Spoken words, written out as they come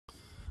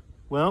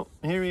Well,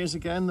 here he is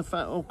again, the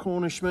fat old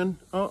Cornishman.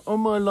 On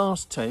my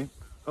last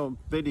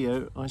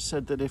video, I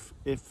said that if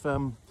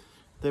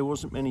there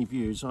wasn't many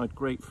views, I'd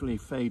gratefully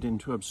fade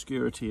into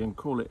obscurity and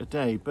call it a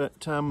day.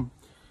 But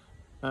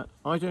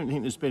I don't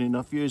think there's been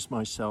enough views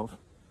myself.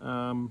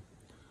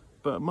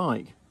 But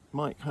Mike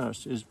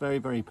Hurst is very,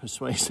 very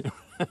persuasive.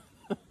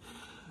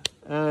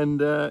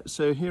 And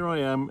so here I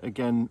am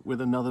again with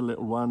another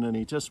little one, and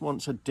he just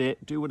wants a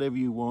dit, do whatever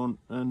you want.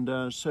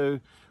 And so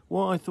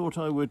what I thought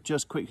I would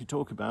just quickly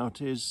talk about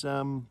is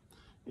the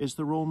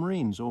Royal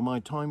Marines, or my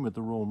time with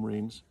the Royal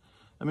Marines.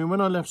 I mean, when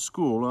I left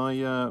school,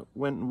 I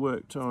went and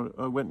worked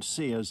I went to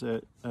sea as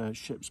a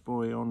ship's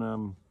boy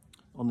on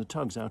the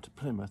tugs out of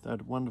Plymouth. I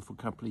had a wonderful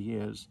couple of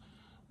years,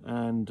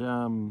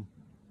 and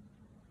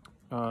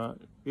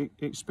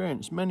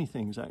experienced many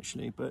things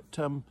actually. But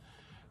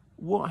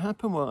what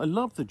happened? Well, I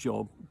loved the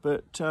job,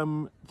 but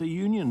the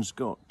unions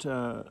got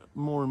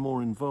more and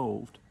more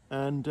involved,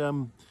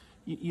 and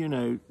you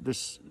know,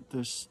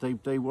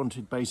 they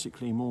wanted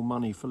basically more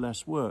money for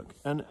less work,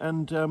 and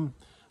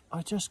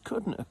I just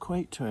couldn't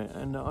equate to it.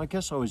 And I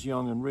guess I was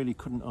young and really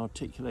couldn't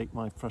articulate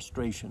my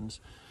frustrations,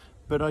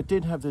 but I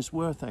did have this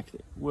work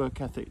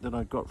ethic that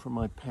I got from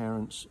my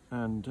parents,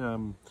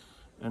 and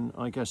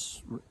I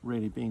guess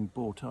really being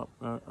brought up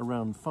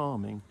around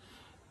farming.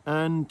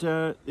 And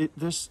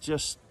this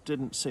just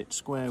didn't sit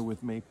square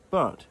with me.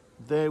 But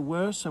there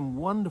were some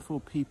wonderful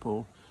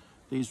people,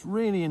 these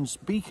really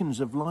beacons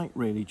of light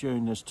really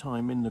during this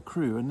time in the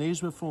crew, and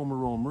these were former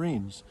Royal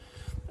Marines.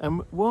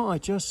 And what I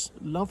just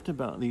loved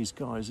about these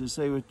guys is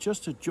they were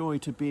just a joy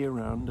to be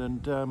around,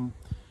 and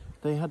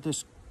they had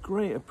this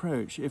great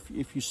approach. If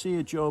you see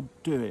a job,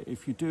 do it.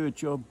 If you do a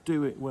job,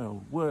 do it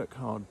well. Work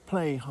hard,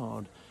 play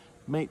hard,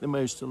 make the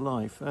most of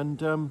life.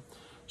 And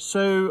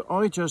so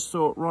I just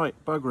thought, right,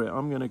 bugger it,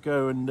 I'm going to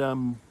go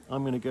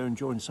and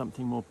join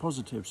something more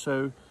positive.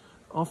 So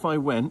off I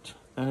went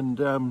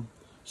and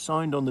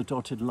signed on the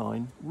dotted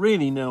line.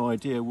 Really no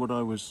idea what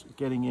I was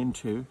getting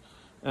into.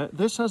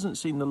 This hasn't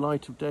seen the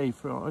light of day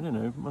for, I don't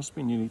know, must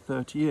be nearly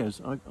 30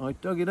 years. I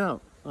dug it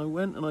out. I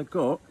went and I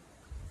got,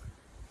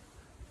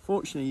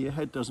 fortunately your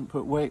head doesn't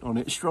put weight on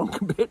it,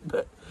 shrunk a bit,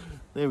 but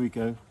there we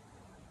go,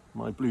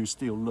 my blue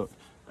steel look.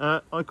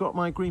 I got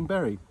my green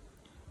beret.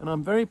 And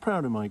I'm very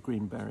proud of my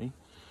green beret.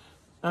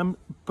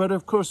 But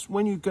of course,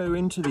 when you go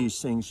into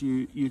these things,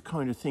 you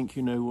kind of think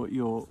you know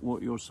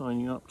what you're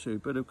signing up to,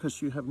 but of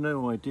course you have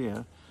no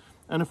idea.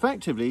 And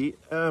effectively,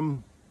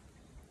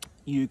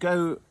 you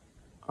go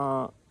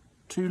to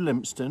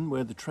Lympstone,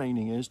 where the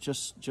training is,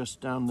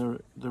 just down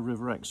the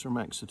River Exe from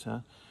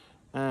Exeter,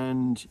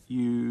 and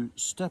you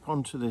step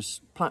onto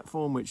this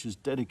platform which is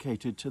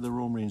dedicated to the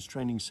Royal Marines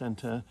Training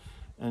Centre,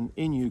 and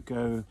in you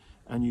go,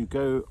 and you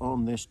go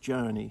on this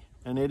journey.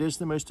 And it is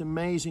the most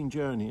amazing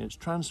journey. It's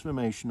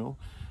transformational,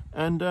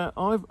 and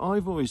I've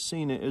always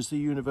seen it as the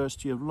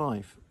university of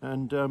life.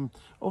 And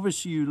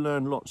obviously, you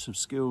learn lots of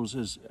skills,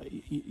 as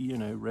you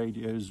know,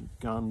 radios,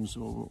 guns,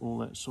 all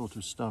that sort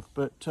of stuff.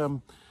 But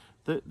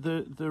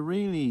the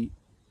really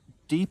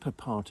deeper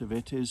part of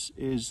it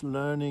is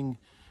learning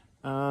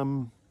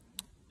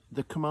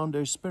the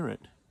commando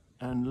spirit,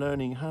 and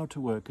learning how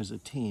to work as a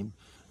team,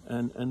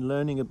 and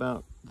learning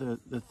about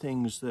the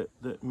things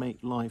that make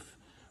life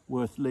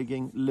worth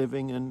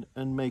living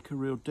and make a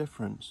real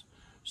difference.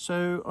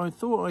 So I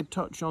thought I'd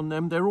touch on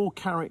them. They're all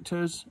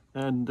characters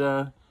and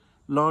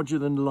larger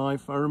than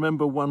life. I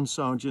remember one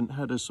sergeant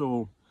had us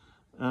all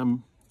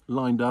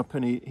lined up,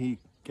 and he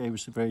gave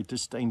us a very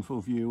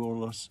disdainful view,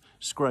 all us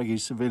scraggy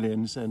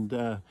civilians, and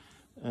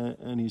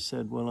he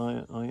said, well,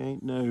 I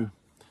ain't no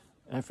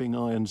effing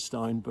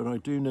Einstein, but I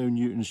do know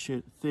Newton's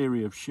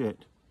theory of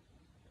shit.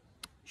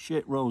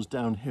 Shit rolls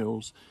down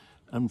hills,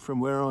 and from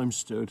where I'm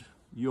stood,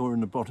 you're in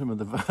the bottom of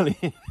the valley.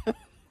 You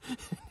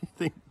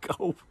think,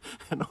 gulp,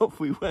 and off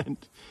we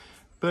went.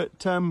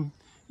 But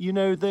you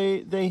know,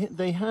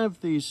 they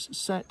have these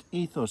set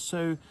ethos.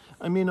 So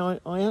I mean, I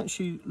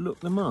actually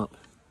looked them up,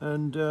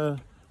 and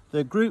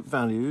their group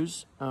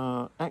values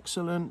are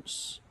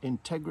excellence,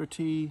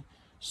 integrity,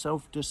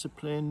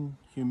 self-discipline,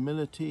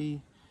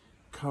 humility,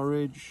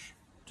 courage,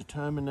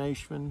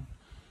 determination,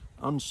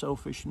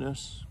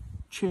 unselfishness,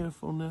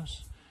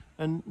 cheerfulness,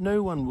 and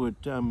no one would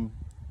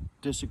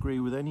disagree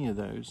with any of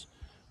those.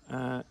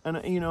 And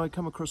you know, I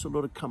come across a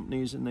lot of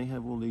companies, and they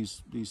have all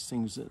these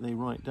things that they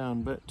write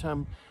down. But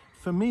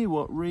for me,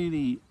 what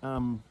really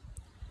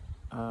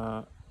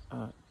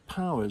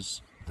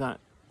powers that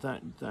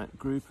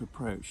group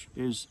approach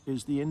is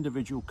the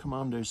individual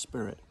commando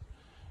spirit,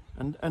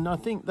 and I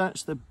think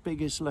that's the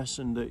biggest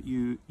lesson that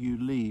you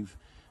leave.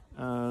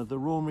 The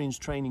Royal Marines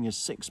training is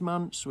 6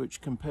 months,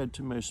 which compared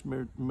to most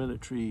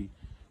military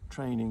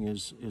training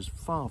is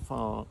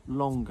far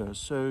longer.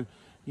 So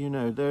you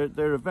know,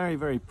 they're a very,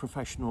 very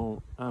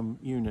professional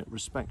unit,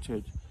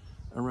 respected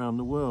around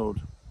the world.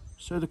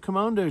 So the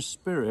commando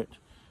spirit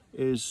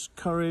is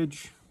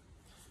courage,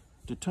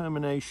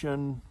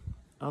 determination,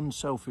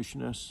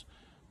 unselfishness,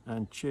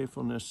 and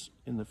cheerfulness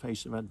in the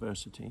face of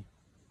adversity.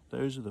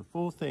 Those are the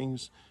 4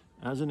 things,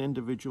 as an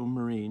individual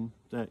Marine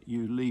that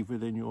you leave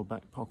within your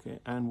back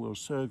pocket and will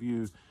serve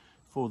you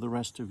for the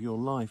rest of your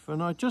life.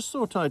 And I just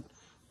thought I'd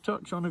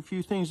touch on a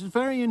few things. It's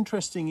very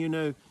interesting, you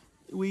know,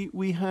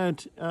 we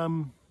had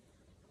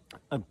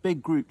a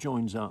big group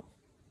joins up,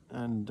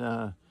 and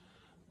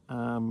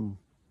some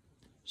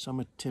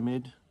are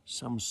timid,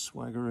 some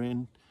swagger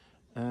in,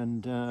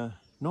 and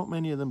not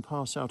many of them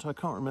pass out. I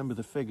can't remember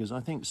the figures.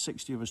 I think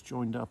 60 of us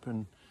joined up,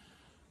 and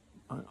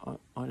I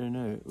don't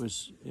know, it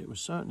was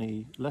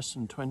certainly less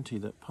than 20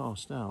 that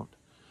passed out.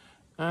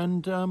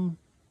 And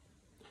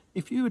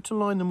if you were to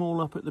line them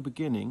all up at the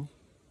beginning,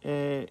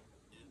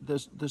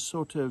 there's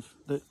sort of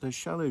the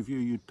shallow view,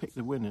 you'd pick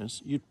the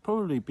winners. You'd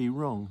probably be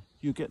wrong.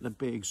 You get the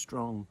big,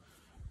 strong,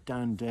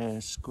 down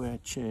there, square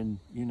chin,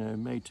 you know,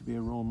 made to be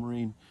a Royal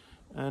Marine,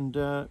 and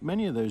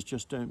many of those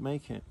just don't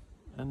make it.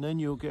 And then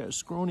you'll get a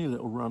scrawny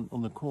little runt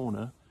on the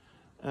corner,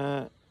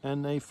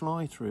 and they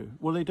fly through.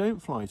 Well, they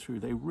don't fly through,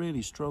 they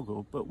really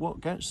struggle, but what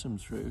gets them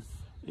through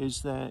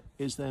is their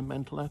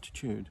mental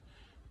attitude.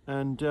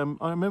 And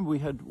I remember we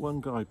had one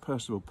guy,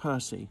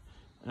 Percy,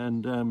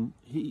 and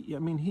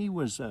he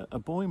was a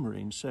boy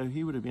Marine, so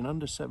he would have been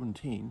under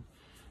 17,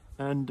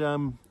 and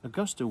a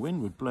gust of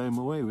wind would blow him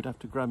away. We'd have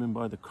to grab him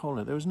by the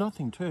collar. There was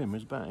nothing to him. He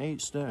was about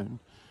 8 stone,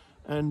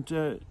 and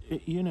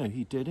you know,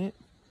 he did it.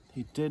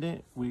 He did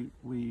it.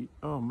 We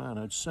oh man,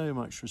 I had so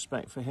much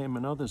respect for him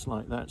and others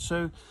like that.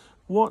 So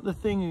what the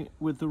thing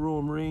with the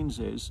Royal Marines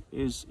is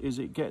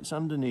it gets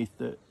underneath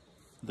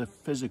the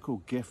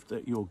physical gift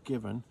that you're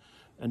given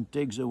and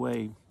digs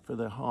away for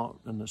the heart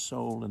and the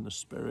soul and the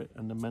spirit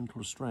and the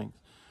mental strength.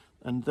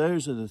 And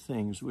those are the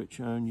things which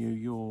earn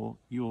you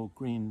your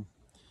green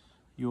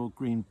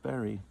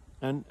beret.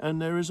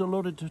 And there is a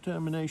lot of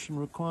determination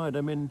required.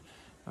 I mean,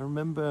 I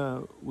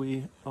remember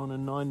we, on a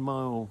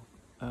 9-mile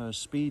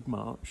speed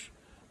march,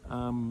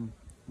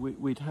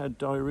 we'd had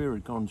diarrhea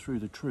had gone through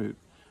the troop,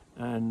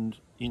 and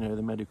you know,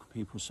 the medical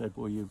people said,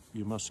 well, you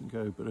mustn't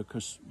go, but of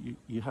course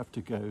you have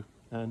to go.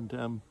 And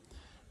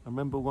I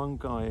remember one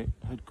guy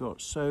had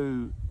got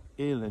so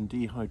ill and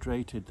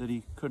dehydrated that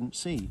he couldn't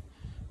see,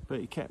 but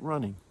he kept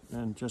running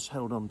and just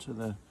held on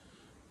to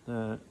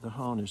the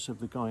harness of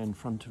the guy in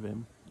front of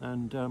him,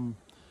 and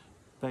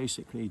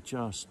basically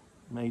just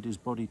made his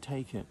body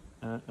take it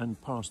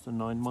and passed the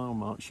 9-mile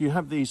march. You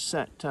have these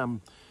set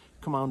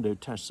commando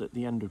tests at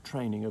the end of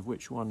training, of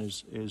which one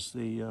is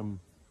the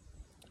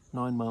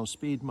 9-mile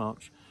speed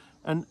march,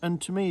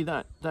 and to me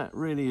that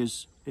really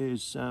is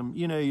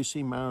you know, you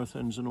see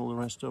marathons and all the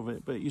rest of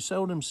it, but you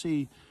seldom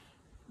see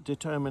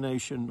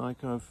determination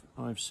like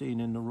I've seen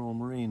in the Royal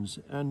Marines.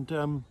 And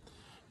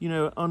you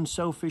know,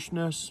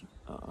 unselfishness,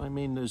 I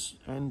mean, there's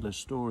endless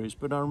stories,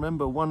 but I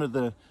remember one of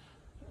the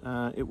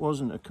it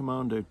wasn't a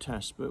commando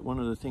test, but one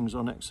of the things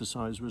on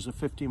exercise was a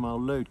 50-mile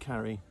load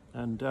carry.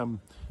 And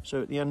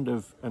so at the end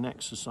of an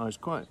exercise,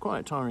 quite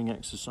a tiring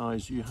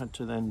exercise, you had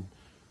to then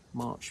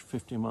march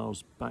 50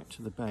 miles back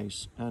to the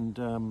base,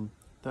 and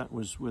that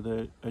was with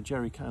a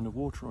jerry can of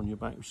water on your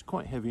back, which is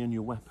quite heavy, in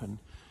your weapon,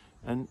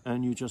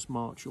 and you just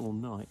march all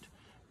night.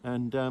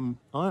 And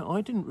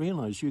I didn't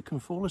realise you can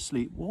fall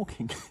asleep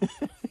walking.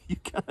 You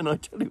can, I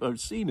tell you, I've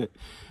seen it.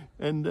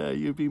 And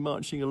you'd be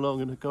marching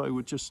along and a guy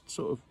would just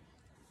sort of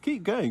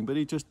keep going, but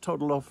he'd just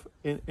toddle off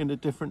in a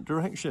different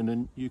direction,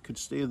 and you could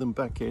steer them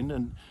back in,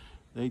 and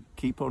they'd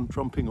keep on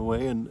tromping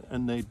away,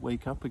 and they'd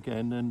wake up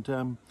again.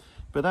 And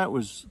but that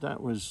was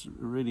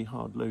a really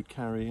hard load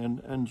carry.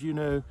 And you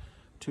know,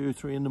 2 or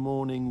 3 in the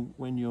morning,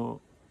 when you're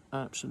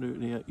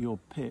absolutely at your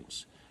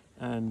pits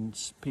and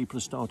people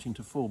are starting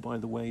to fall by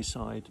the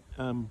wayside,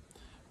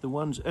 the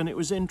ones, and it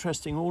was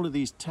interesting, all of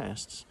these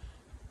tests,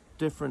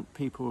 different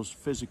people's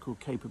physical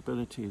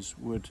capabilities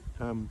would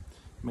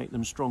make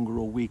them stronger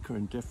or weaker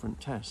in different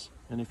tests.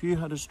 And if you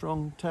had a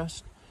strong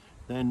test,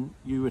 then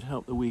you would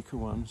help the weaker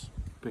ones,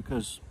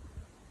 because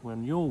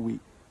when your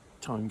weak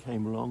time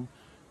came along,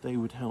 they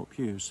would help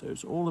you. So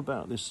it's all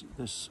about this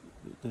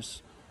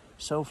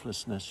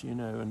selflessness, you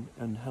know,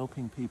 and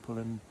helping people.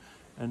 And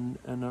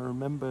I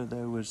remember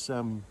there was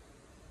a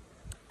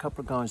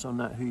couple of guys on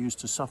that who used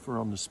to suffer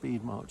on the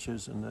speed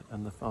marches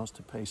and the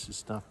faster paces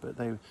stuff, but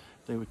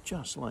they were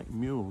just like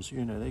mules,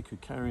 you know, they could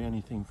carry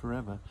anything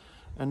forever.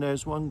 And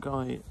there's one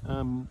guy,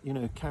 you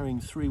know,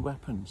 carrying 3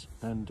 weapons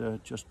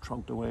and just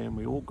trogged away, and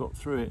we all got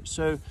through it.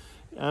 So,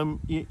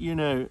 you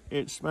know,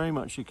 it's very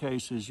much a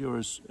case as you're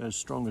as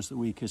strong as the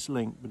weakest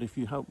link, but if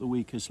you help the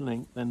weakest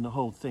link, then the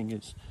whole thing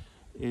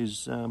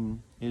is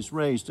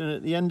raised. And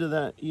at the end of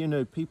that, you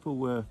know, people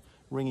were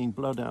wringing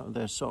blood out of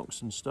their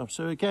socks and stuff.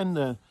 So again,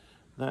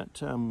 that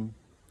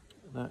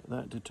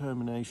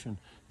determination,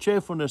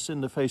 cheerfulness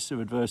in the face of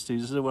adversity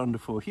is a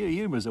wonderful.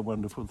 Humour is a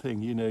wonderful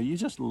thing. You know, you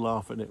just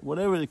laugh at it.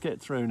 Whatever they get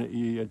thrown at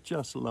you, you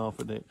just laugh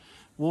at it.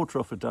 Water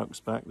off a duck's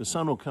back. The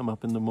sun will come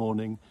up in the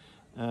morning,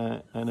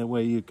 and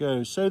away you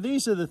go. So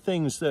these are the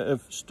things that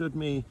have stood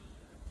me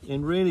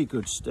in really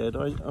good stead.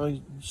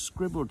 I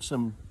scribbled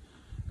some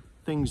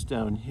things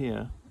down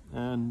here,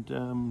 and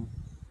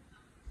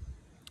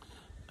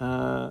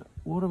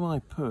what have I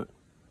put?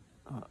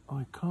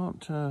 I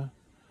can't.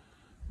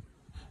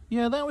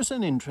 Yeah, that was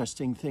an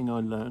interesting thing I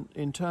learned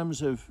in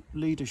terms of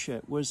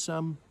leadership. Was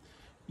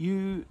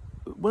you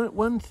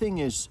one thing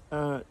is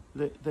that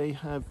they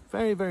have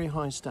very, very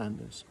high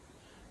standards,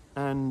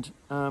 and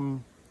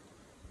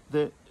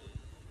the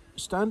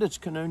standards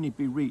can only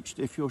be reached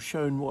if you're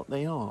shown what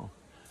they are.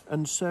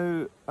 And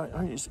so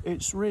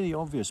it's really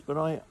obvious, but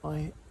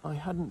I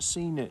hadn't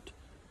seen it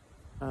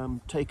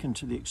taken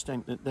to the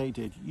extent that they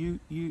did.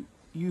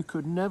 You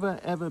could never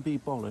ever be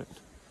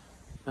bollocked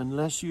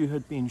unless you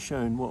had been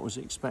shown what was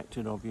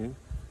expected of you,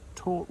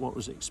 taught what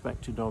was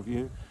expected of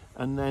you,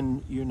 and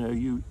then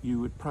you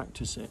would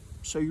practice it.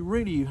 So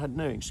you had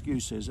no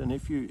excuses, and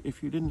if you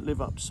didn't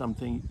live up to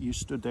something, you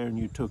stood there and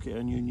you took it,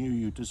 and you knew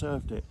you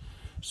deserved it.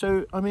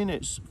 So I mean,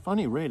 it's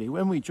funny really.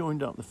 When we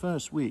joined up, the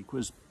first week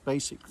was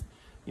basic.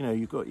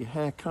 You got your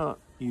hair cut,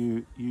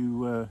 you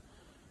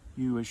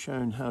were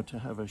shown how to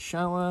have a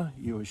shower,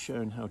 you were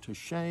shown how to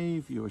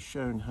shave, you were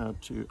shown how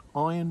to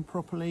iron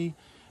properly,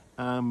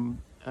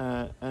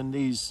 and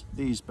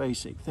these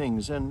basic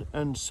things.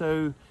 And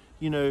so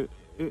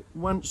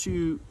once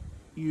you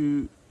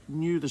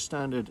knew the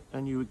standard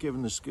and you were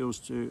given the skills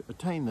to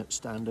attain that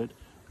standard,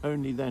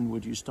 only then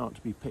would you start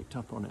to be picked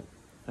up on it.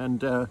 And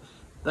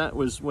that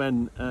was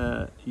when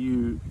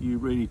you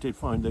really did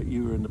find that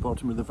you were in the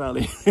bottom of the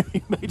valley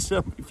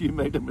if you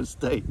made a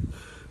mistake.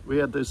 We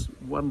had this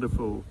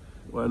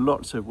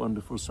lots of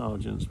wonderful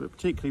sergeants, but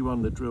particularly one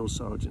of the drill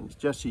sergeants,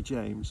 Jesse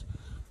James,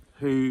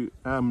 who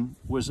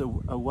was a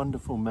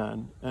wonderful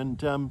man.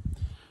 And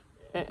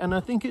I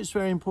think it's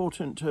very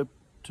important to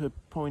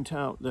point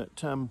out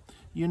that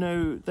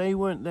they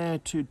weren't there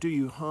to do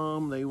you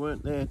harm, they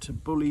weren't there to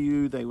bully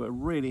you, they were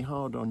really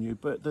hard on you.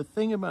 But the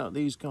thing about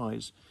these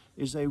guys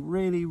is they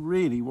really,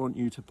 really want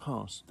you to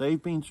pass.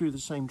 They've been through the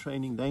same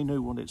training, they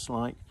know what it's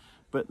like,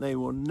 but they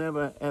will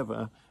never,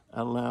 ever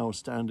allow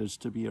standards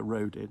to be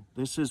eroded.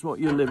 This is what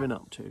you're living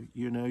up to.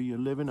 You're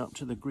living up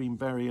to the Green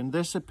Beret, and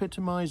this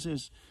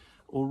epitomizes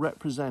or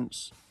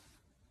represents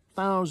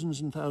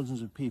thousands and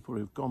thousands of people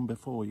who've gone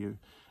before you.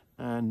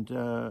 And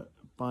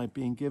by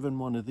being given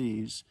one of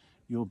these,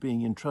 you're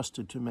being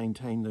entrusted to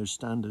maintain those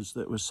standards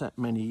that were set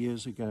many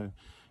years ago.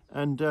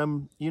 And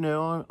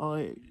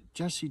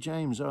Jesse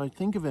James, I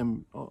think of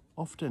him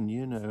often,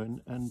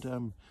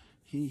 and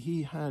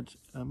he had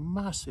a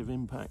massive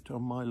impact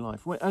on my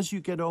life. As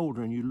you get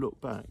older and you look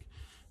back,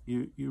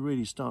 you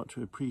really start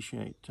to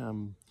appreciate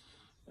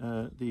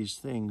these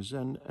things.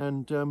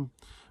 And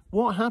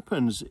what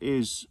happens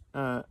is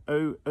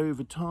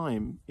over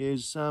time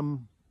is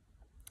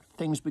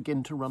things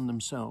begin to run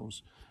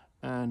themselves,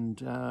 and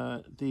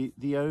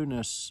the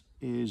onus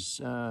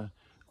is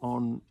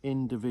on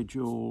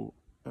individual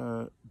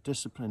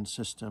discipline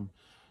system.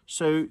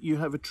 So you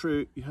have a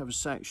troop, you have a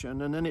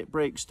section, and then it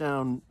breaks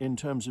down in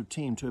terms of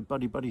team to a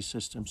buddy-buddy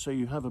system. So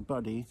you have a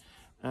buddy,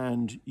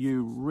 and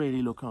you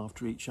really look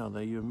after each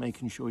other. You're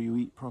making sure you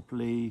eat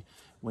properly.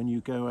 When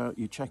you go out,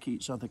 you check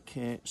each other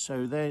kit.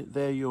 So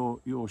they're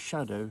your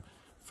shadow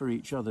for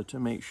each other to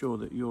make sure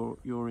that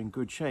you're in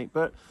good shape.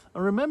 But I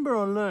remember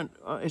I learned,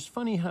 it's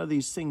funny how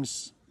these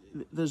things,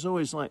 there's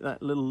always like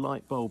that little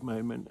light bulb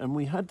moment. And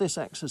we had this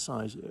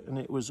exercise, and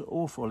it was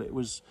awful. It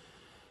was,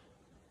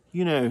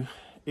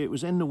 it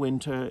was in the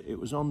winter, it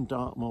was on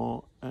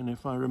Dartmoor, and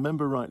if I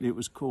remember rightly, it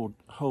was called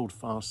Hold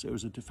Fast. It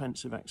was a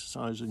defensive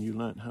exercise, and you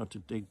learnt how to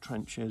dig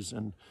trenches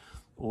and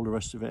all the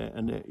rest of it,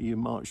 and you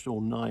marched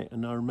all night.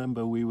 And I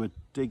remember we were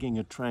digging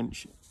a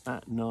trench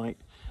at night,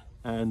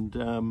 and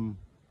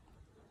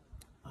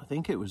I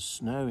think it was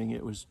snowing.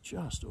 It was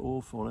just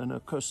awful. And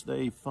of course,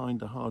 they find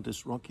the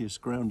hardest, rockiest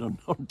ground on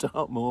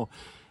Dartmoor,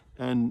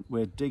 and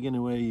we're digging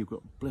away. You've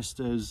got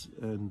blisters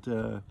and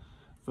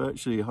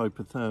virtually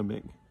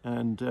hypothermic.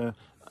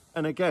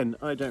 And again,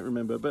 I don't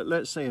remember, but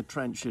let's say a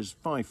trench is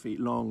 5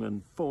 feet long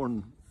and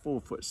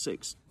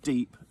 4'6"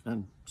 deep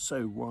and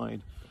so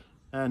wide.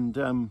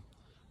 And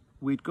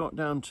we'd got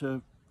down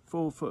to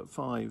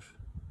 4'5"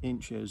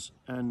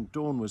 and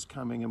dawn was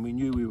coming, and we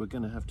knew we were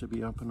going to have to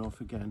be up and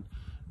off again.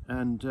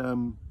 And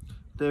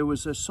there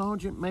was a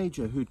sergeant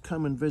major who'd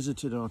come and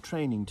visited our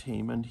training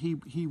team, and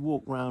he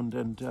walked round,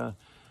 and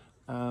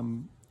I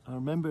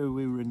remember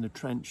we were in the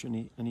trench,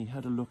 and he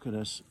had a look at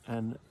us,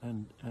 and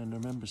I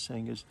remember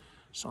saying,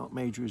 Sergeant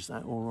Major, is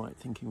that all right?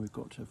 Thinking we've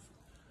got to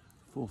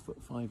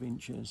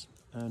 4'5"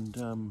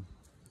 and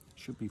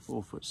should be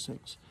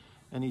 4'6".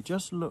 And he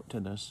just looked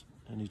at us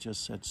and he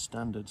just said,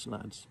 "Standards,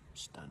 lads,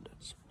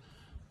 standards."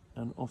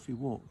 And off he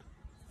walked.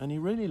 And he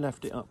really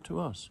left it up to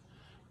us.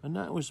 And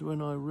that was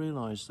when I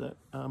realised that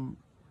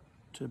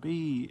to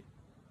be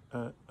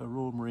a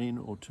Royal Marine,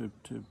 or to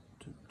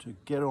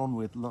get on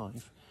with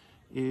life,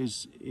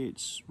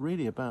 it's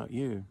really about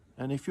you.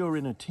 And if you're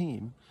in a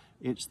team,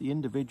 it's the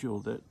individual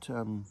that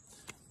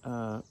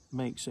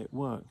makes it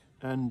work.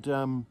 And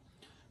so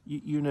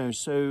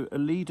a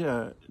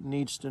leader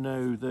needs to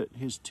know that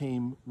his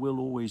team will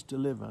always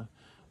deliver.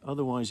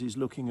 Otherwise, he's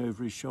looking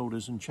over his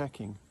shoulders and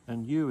checking.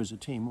 And you as a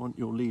team want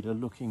your leader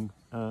looking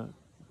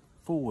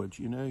forward.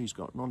 You know, he's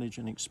got knowledge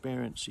and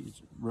experience.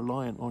 He's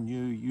reliant on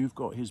you. You've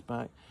got his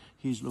back.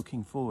 He's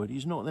looking forward.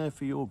 He's not there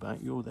for your back.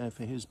 You're there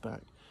for his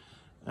back.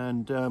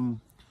 And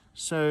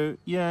so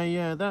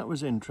yeah, that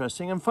was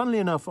interesting. And funnily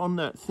enough, on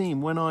that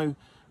theme, when I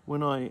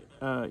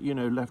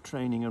left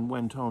training and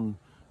went on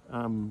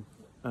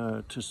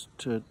to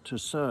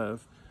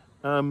serve,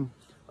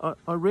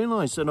 I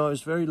realised that I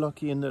was very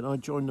lucky in that I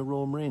joined the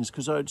Royal Marines,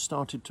 because I'd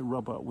started to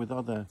rub up with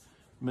other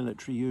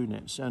military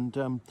units.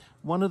 And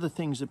one of the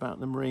things about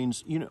the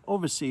Marines, you know,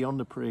 obviously on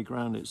the parade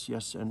ground it's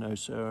yes sir, no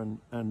sir,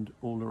 and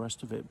all the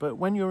rest of it. But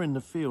when you're in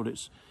the field,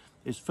 it's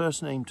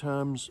first name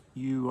terms.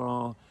 You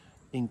are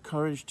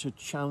encouraged to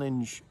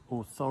challenge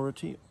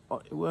authority.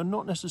 Well,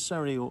 not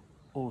necessarily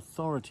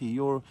authority.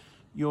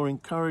 You're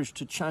encouraged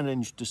to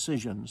challenge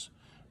decisions.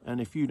 And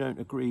if you don't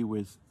agree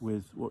with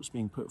what's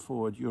being put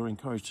forward, you're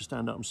encouraged to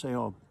stand up and say,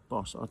 "Oh,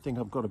 boss, I think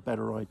I've got a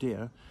better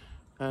idea."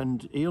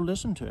 And he'll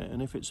listen to it.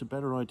 And if it's a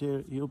better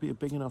idea, he'll be a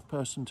big enough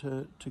person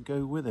to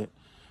go with it.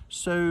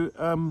 So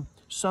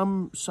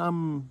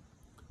some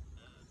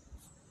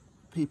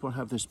people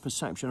have this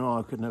perception, "Oh,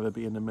 I could never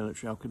be in the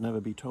military. I could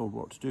never be told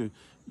what to do."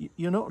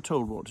 You're not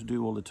told what to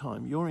do all the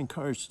time. You're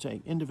encouraged to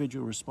take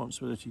individual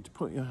responsibility, to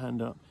put your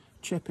hand up,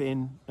 chip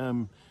in.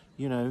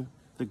 You know,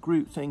 the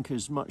group think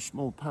is much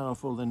more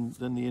powerful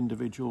than the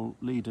individual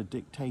leader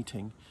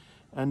dictating.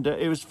 And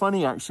it was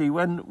funny, actually,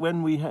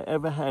 when we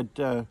ever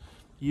had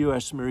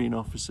US Marine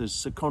officers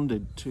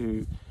seconded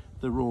to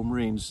the Royal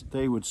Marines,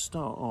 they would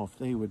start off,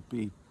 they would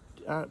be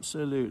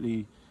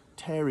absolutely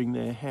tearing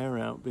their hair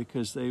out,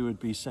 because they would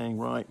be saying,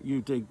 "Right,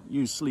 you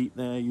sleep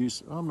there,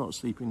 I'm not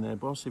sleeping there,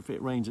 boss. If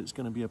it rains, it's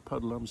going to be a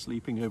puddle. I'm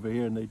sleeping over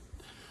here." And they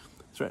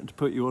threaten to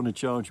put you on a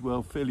charge.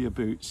 "Well, fill your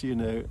boots," you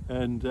know.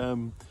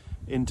 And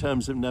in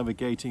terms of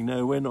navigating,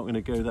 "No, we're not going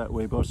to go that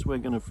way, boss. We're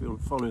going to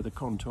follow the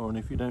contour, and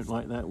if you don't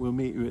like that, we'll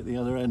meet you at the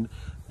other end."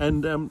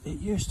 And it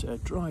used to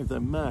drive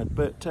them mad.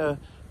 But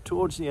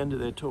towards the end of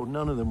their tour,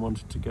 none of them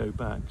wanted to go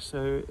back.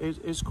 So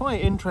it's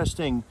quite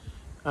interesting,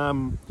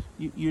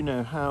 you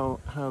know, how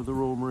the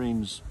Royal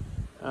Marines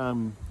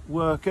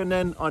work. And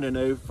then, I don't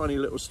know, funny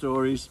little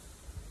stories.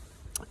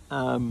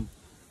 I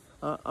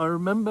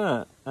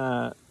remember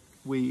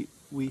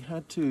we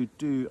had to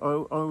do,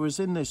 I was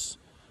in this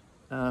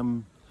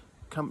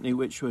company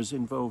which was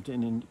involved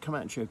in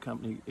Camacho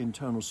Company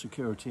internal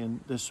security,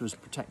 and this was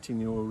protecting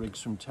the oil rigs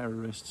from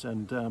terrorists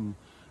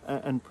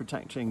and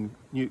protecting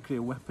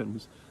nuclear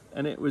weapons,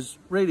 and it was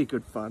really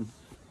good fun.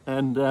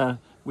 And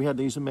we had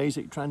these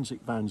amazing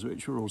transit vans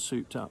which were all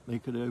souped up. They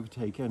could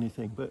overtake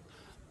anything. But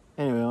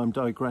anyway, I'm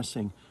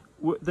digressing.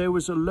 There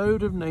was a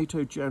load of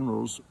NATO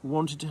generals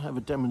wanted to have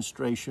a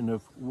demonstration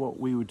of what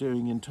we were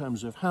doing in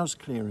terms of house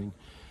clearing.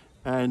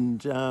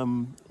 And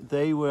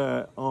they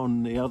were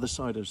on the other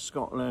side of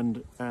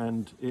Scotland,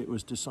 and it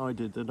was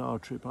decided that our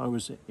troop, I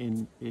was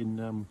in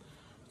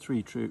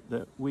 3 Troop,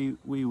 that we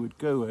would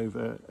go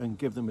over and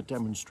give them a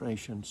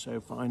demonstration. So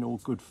fine, all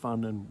good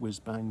fun and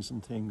whiz-bangs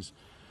and things.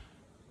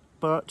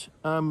 But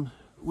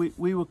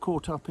we were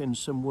caught up in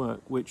some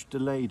work which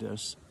delayed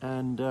us,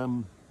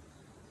 and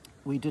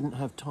we didn't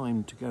have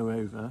time to go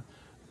over.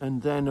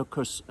 And then, of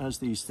course, as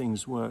these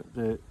things work,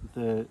 the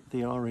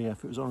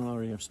RAF, it was on an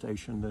RAF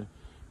station, the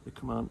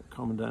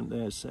commandant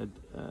there said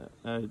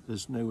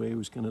there's no way he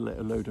was going to let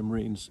a load of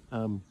Marines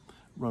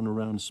run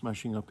around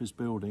smashing up his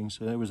building.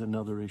 So there was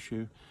another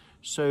issue.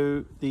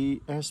 So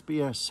the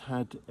SBS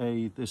had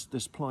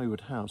this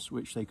plywood house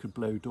which they could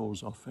blow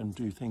doors off and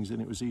do things,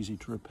 and it was easy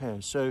to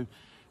repair. So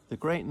the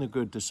great and the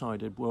good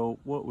decided, well,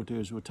 what we'll do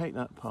is we'll take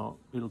that part,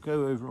 it'll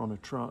go over on a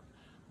truck,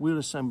 we'll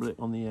assemble it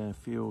on the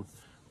airfield.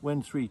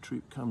 When 3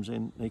 Troop comes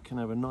in, they can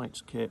have a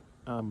night's kit,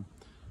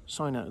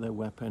 sign out their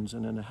weapons,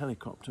 and then a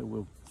helicopter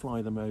will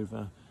fly them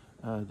over.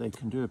 They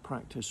can do a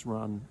practice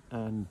run,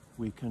 and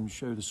we can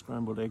show the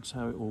scrambled eggs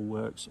how it all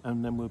works,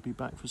 and then we'll be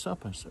back for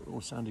supper. So it all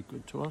sounded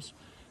good to us.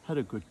 Had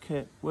a good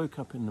kit, woke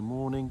up in the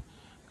morning.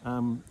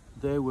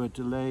 There were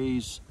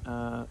delays.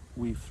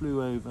 We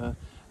flew over.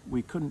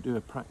 We couldn't do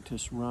a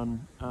practice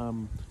run,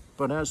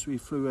 but as we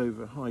flew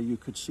over high, you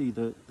could see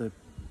the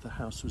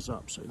house was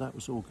up, so that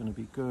was all going to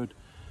be good.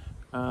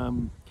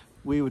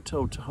 We were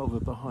told to hover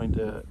behind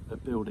a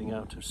building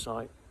out of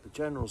sight. The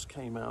generals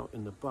came out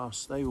in the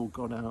bus. They all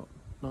got out,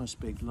 nice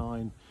big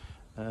line.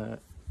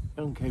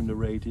 On came the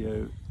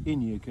radio,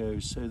 in you go.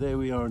 So there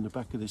we are in the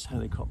back of this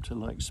helicopter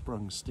like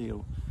sprung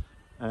steel.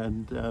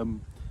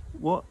 And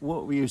what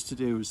we used to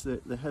do was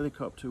that the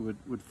helicopter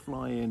would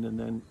fly in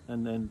and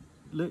then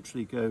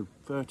literally go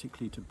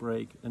vertically to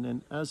brake. And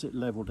then as it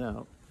leveled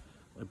out,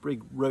 a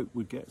big rope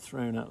would get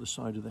thrown out the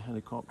side of the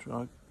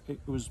helicopter. It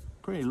was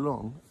pretty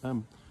long,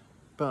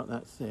 about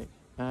that thick.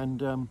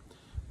 And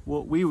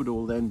what we would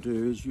all then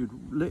do is you'd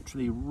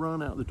literally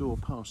run out the door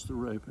past the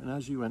rope, and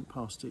as you went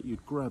past it,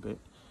 you'd grab it,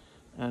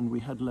 and we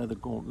had leather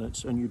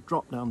gauntlets, and you'd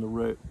drop down the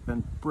rope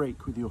and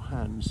brake with your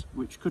hands,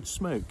 which could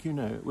smoke, you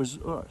know. It was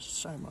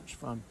so much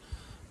fun.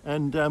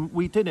 And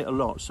we did it a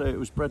lot, so it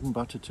was bread and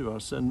butter to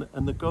us, and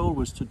the goal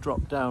was to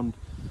drop down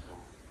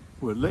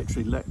well,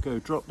 literally let go,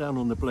 drop down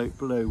on the bloke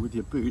below with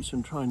your boots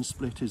and try and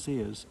split his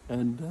ears.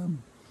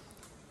 And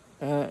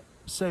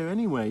so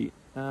anyway,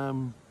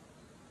 all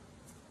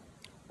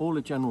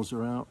the generals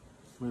are out,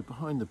 we're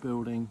behind the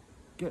building,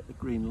 get the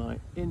green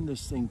light, in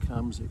this thing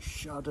comes, it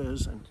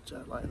shudders and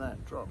like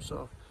that, drops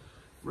off,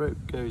 rope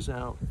goes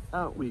out,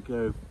 out we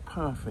go,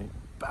 perfect,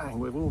 bang,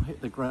 we've all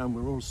hit the ground,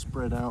 we're all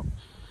spread out.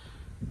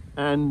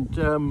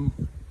 And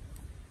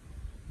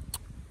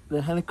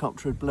the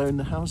helicopter had blown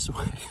the house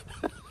away.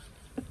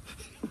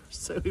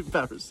 So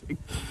embarrassing.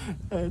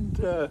 And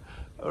I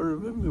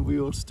remember we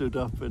all stood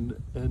up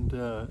and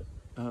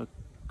our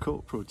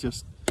corporal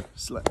just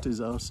slapped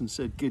his ass and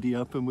said giddy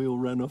up, and we all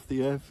ran off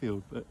the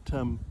airfield. But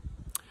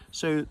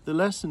so the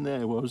lesson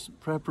there was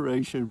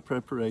preparation,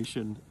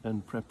 preparation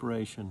and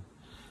preparation.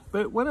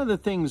 But one of the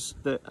things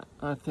that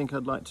I think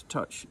I'd like to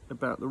touch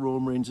about the Royal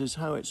Marines is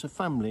how it's a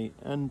family.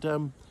 And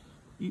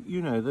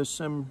you know, there's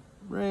some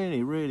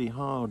really, really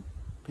hard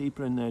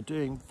people in there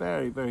doing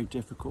very, very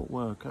difficult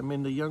work. I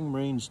mean, the young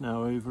Marines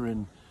now over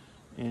in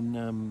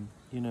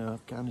you know,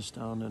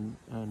 Afghanistan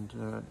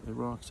and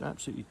Iraq, it's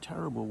absolutely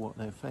terrible what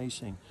they're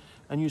facing.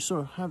 And you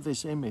sort of have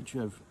this image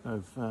of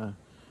a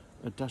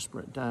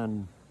Desperate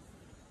Dan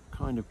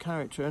kind of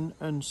character,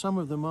 and some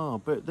of them are,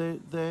 but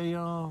they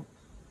are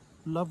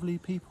lovely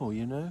people,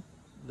 you know.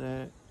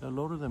 A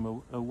lot of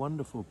them are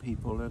wonderful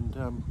people.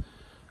 And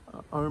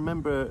I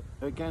remember,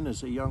 again,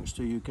 as a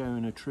youngster, you go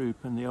in a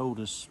troop and the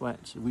oldest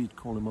sweats, we'd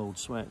call them old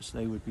sweats,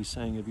 they would be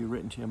saying, have you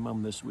written to your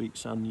mum this week,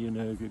 son? You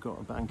know, have you got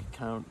a bank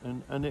account?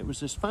 And it was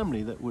this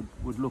family that would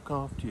look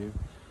after you.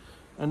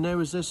 And there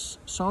was this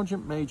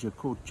sergeant major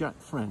called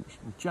Jack French.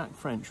 And Jack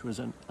French was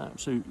an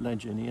absolute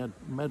legend. He had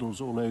medals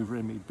all over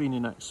him. He'd been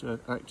in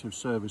active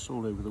service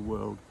all over the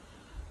world.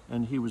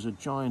 And he was a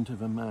giant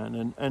of a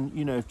man. And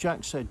you know, if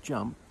Jack said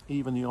jump,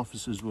 even the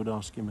officers would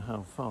ask him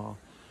how far.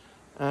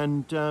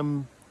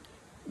 And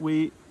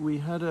we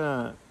had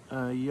a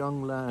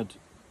young lad,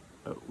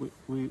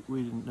 we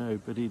didn't know,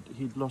 but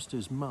he'd lost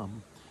his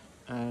mum,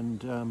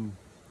 and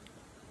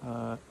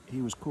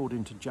he was called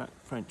into Jack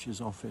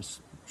French's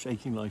office,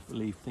 shaking like a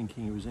leaf,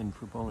 thinking he was in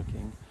for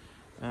bollocking.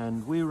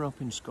 And we were up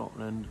in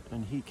Scotland,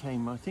 and he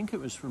came, I think it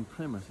was from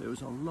Plymouth, it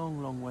was a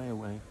long, long way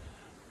away,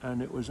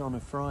 and it was on a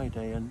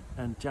Friday,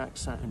 and Jack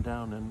sat him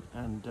down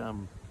and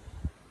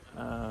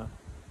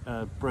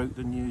broke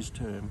the news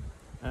to him.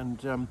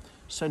 And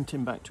sent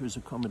him back to his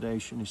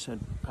accommodation. He said,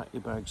 pack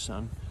your bags,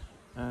 son.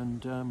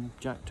 And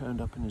Jack turned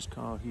up in his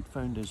car. He'd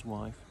phoned his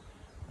wife,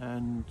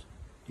 and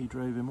he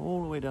drove him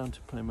all the way down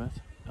to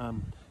Plymouth,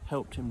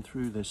 helped him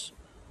through this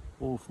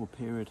awful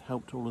period,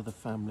 helped all of the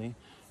family,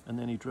 and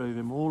then he drove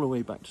him all the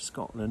way back to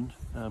Scotland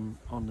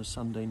on the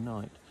Sunday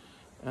night.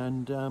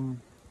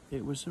 And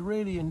it was a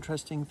really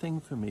interesting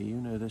thing for me, you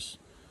know, this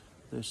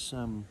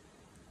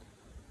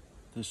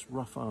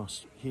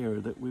rough-ass hero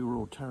that we were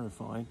all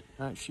terrified.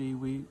 Actually,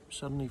 we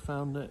suddenly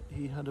found that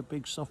he had a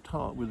big soft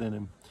heart within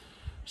him.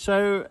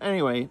 So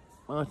anyway,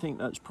 I think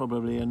that's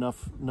probably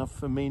enough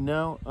for me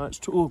now.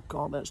 Oh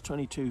God, that's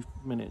 22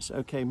 minutes.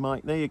 Okay,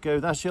 Mike, there you go.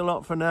 That's your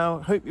lot for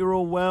now. Hope you're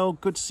all well.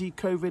 Good to see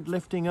COVID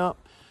lifting up.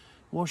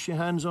 Wash your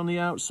hands on the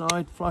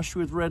outside, flush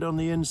with red on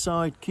the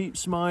inside. Keep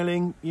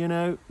smiling, you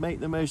know,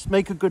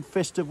 make a good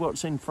fist of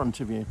what's in front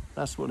of you.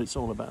 That's what it's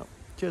all about.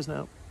 Cheers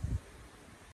now.